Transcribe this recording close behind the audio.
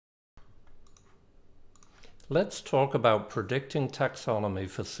Let's talk about predicting taxonomy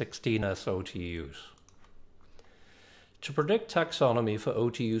for 16S OTUs. To predict taxonomy for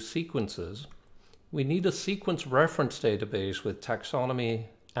OTU sequences, we need a sequence reference database with taxonomy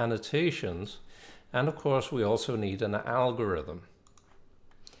annotations, and of course we also need an algorithm.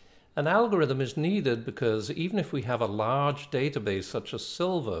 An algorithm is needed because even if we have a large database such as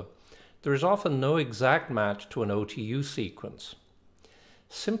silver, there is often no exact match to an OTU sequence.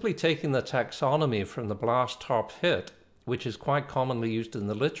 Simply taking the taxonomy from the blast top hit, which is quite commonly used in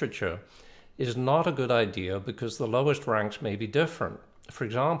the literature, is not a good idea because the lowest ranks may be different. For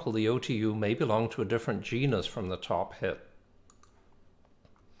example, the OTU may belong to a different genus from the top hit.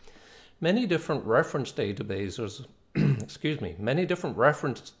 Many different reference databases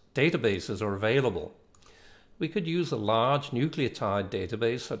are available. We could use a large nucleotide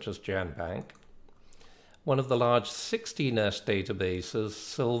database such as GenBank, one of the large 16S databases,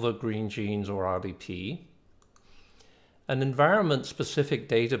 Silver, Green Genes, or RDP, an environment-specific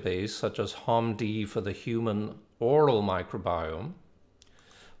database such as HOMD for the human oral microbiome,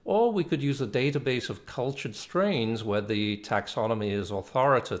 or we could use a database of cultured strains where the taxonomy is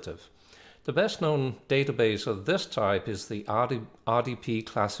authoritative. The best known database of this type is the RDP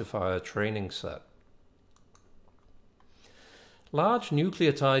classifier training set. Large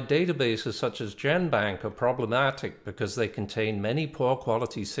nucleotide databases such as GenBank are problematic because they contain many poor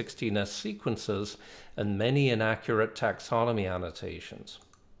quality 16S sequences and many inaccurate taxonomy annotations.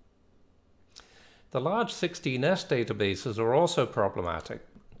 The large 16S databases are also problematic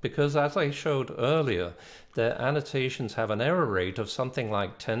because, as I showed earlier, their annotations have an error rate of something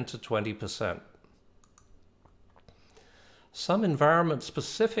like 10 to 20%. Some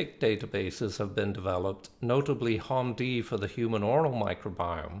environment-specific databases have been developed, notably HOMD for the human oral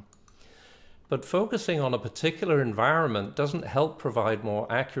microbiome, but focusing on a particular environment doesn't help provide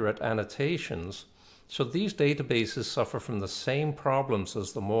more accurate annotations, so these databases suffer from the same problems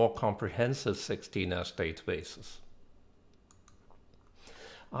as the more comprehensive 16S databases.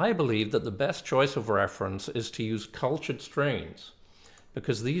 I believe that the best choice of reference is to use cultured strains,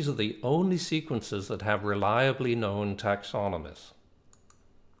 because these are the only sequences that have reliably known taxonomies.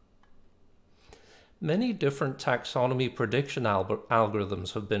 Many different taxonomy prediction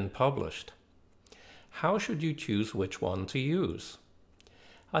algorithms have been published. How should you choose which one to use?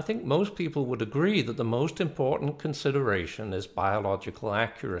 I think most people would agree that the most important consideration is biological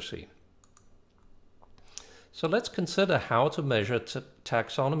accuracy. So let's consider how to measure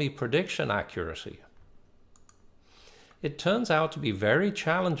taxonomy prediction accuracy. It turns out to be very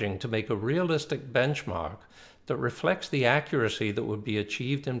challenging to make a realistic benchmark that reflects the accuracy that would be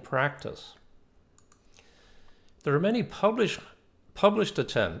achieved in practice. There are many published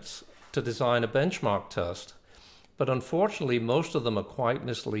attempts to design a benchmark test, but unfortunately most of them are quite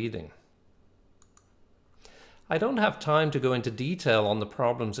misleading. I don't have time to go into detail on the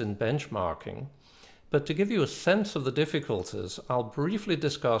problems in benchmarking, but to give you a sense of the difficulties, I'll briefly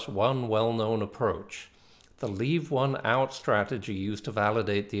discuss one well-known approach, the leave one out strategy used to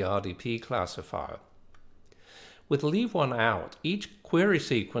validate the RDP classifier. With leave one out, each query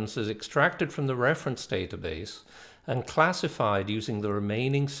sequence is extracted from the reference database and classified using the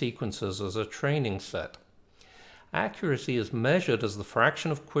remaining sequences as a training set. Accuracy is measured as the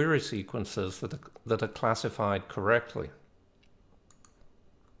fraction of query sequences that are classified correctly.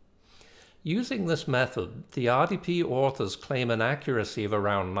 Using this method, the RDP authors claim an accuracy of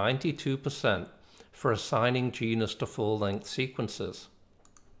around 92% for assigning genus to full-length sequences.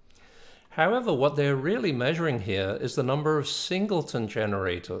 However, what they're really measuring here is the number of singleton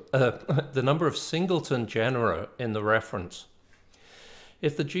genera in the reference.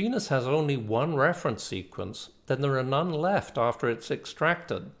 If the genus has only one reference sequence, then there are none left after it's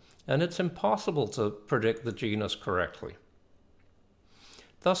extracted, and it's impossible to predict the genus correctly.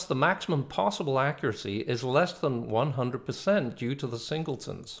 Thus, the maximum possible accuracy is less than 100% due to the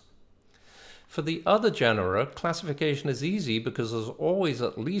singletons. For the other genera, classification is easy because there's always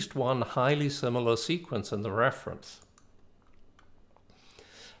at least one highly similar sequence in the reference.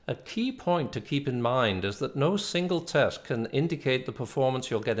 A key point to keep in mind is that no single test can indicate the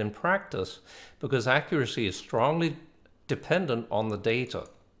performance you'll get in practice because accuracy is strongly dependent on the data.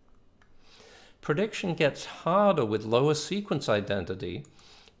 Prediction gets harder with lower sequence identity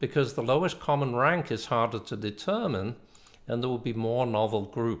because the lowest common rank is harder to determine and there will be more novel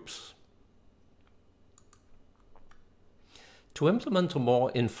groups. To implement a more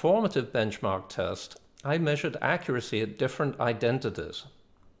informative benchmark test, I measured accuracy at different identities.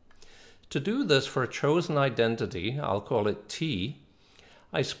 To do this for a chosen identity, I'll call it T,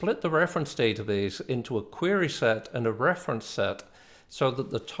 I split the reference database into a query set and a reference set so that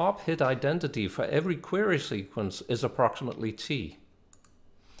the top hit identity for every query sequence is approximately t.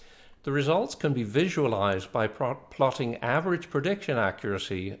 The results can be visualized by plotting average prediction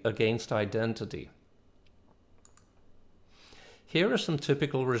accuracy against identity. Here are some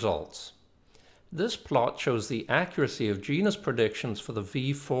typical results. This plot shows the accuracy of genus predictions for the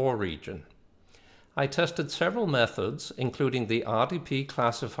V4 region. I tested several methods, including the RDP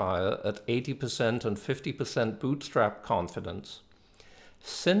classifier at 80% and 50% bootstrap confidence,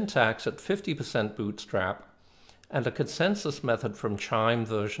 syntax at 50% bootstrap, and a consensus method from QIIME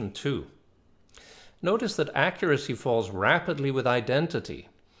version 2. Notice that accuracy falls rapidly with identity.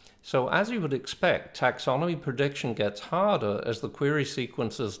 So as you would expect, taxonomy prediction gets harder as the query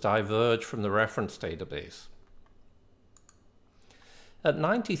sequences diverge from the reference database. At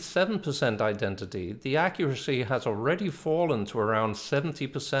 97% identity, the accuracy has already fallen to around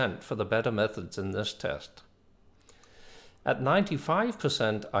 70% for the better methods in this test. At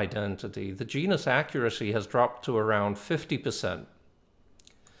 95% identity, the genus accuracy has dropped to around 50%.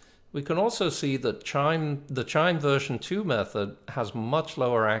 We can also see that the QIIME version 2 method has much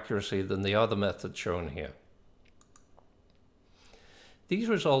lower accuracy than the other methods shown here. These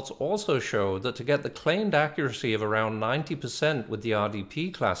results also show that to get the claimed accuracy of around 90% with the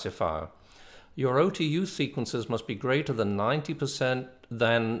RDP classifier, your OTU sequences must be greater than 90%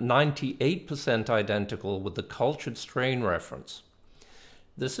 than 98% identical with the cultured strain reference.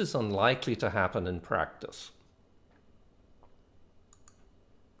 This is unlikely to happen in practice.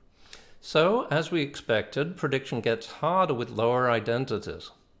 So, as we expected, prediction gets harder with lower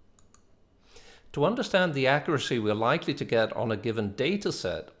identities. To understand the accuracy we're likely to get on a given data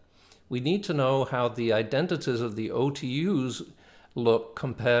set, we need to know how the identities of the OTUs look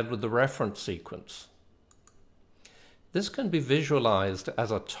compared with the reference sequence. This can be visualized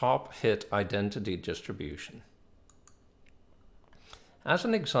as a top hit identity distribution. As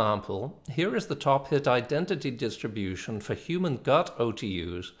an example, here is the top hit identity distribution for human gut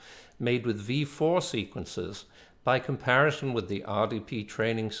OTUs made with V4 sequences by comparison with the RDP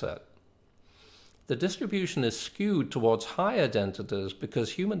training set. The distribution is skewed towards high identities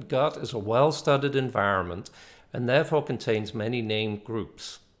because human gut is a well-studied environment and therefore contains many named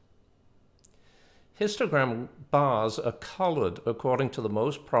groups. Histogram bars are colored according to the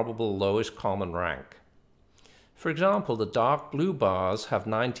most probable lowest common rank. For example, the dark blue bars have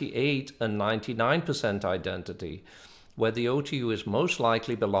 98 and 99% identity, where the OTU is most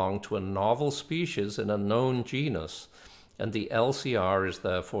likely belong to a novel species in a known genus, and the LCR is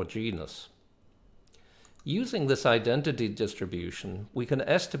therefore genus. Using this identity distribution, we can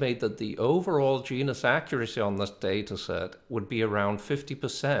estimate that the overall genus accuracy on this dataset would be around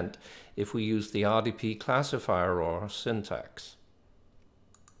 50% if we use the RDP classifier or syntax.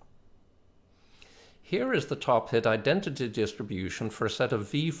 Here is the top hit identity distribution for a set of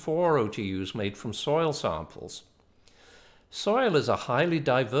V4 OTUs made from soil samples. Soil is a highly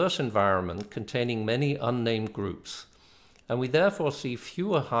diverse environment containing many unnamed groups, and we therefore see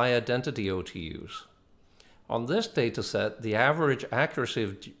fewer high identity OTUs. On this dataset, the average accuracy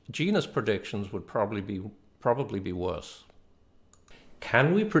of genus predictions would probably be worse.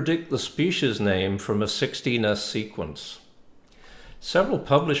 Can we predict the species name from a 16S sequence? Several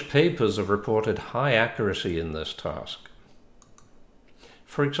published papers have reported high accuracy in this task.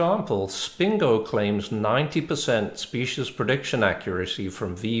 For example, Spingo claims 90% species prediction accuracy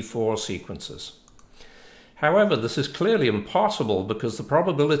from V4 sequences. However, this is clearly impossible because the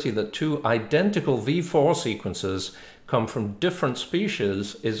probability that two identical V4 sequences come from different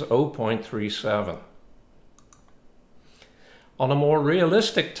species is 0.37. On a more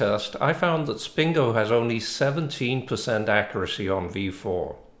realistic test, I found that Spingo has only 17% accuracy on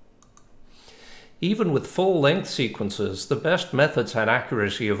V4. Even with full-length sequences, the best methods had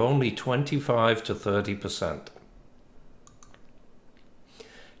accuracy of only 25 to 30%.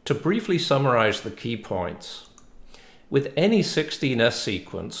 To briefly summarize the key points, with any 16S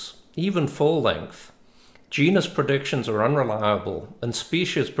sequence, even full-length, genus predictions are unreliable and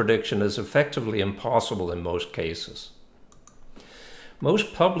species prediction is effectively impossible in most cases.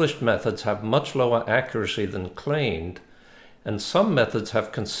 Most published methods have much lower accuracy than claimed, and some methods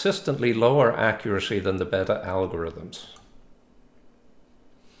have consistently lower accuracy than the better algorithms.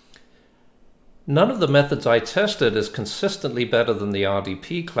 None of the methods I tested is consistently better than the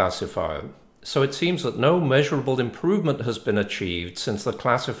RDP classifier, so it seems that no measurable improvement has been achieved since the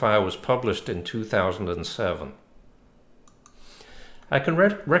classifier was published in 2007. I can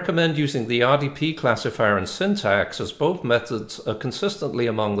recommend using the RDP classifier and syntax as both methods are consistently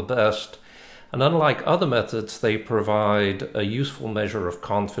among the best, and unlike other methods, they provide a useful measure of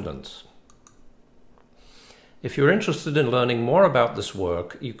confidence. If you're interested in learning more about this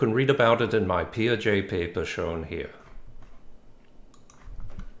work, you can read about it in my Peer J paper shown here.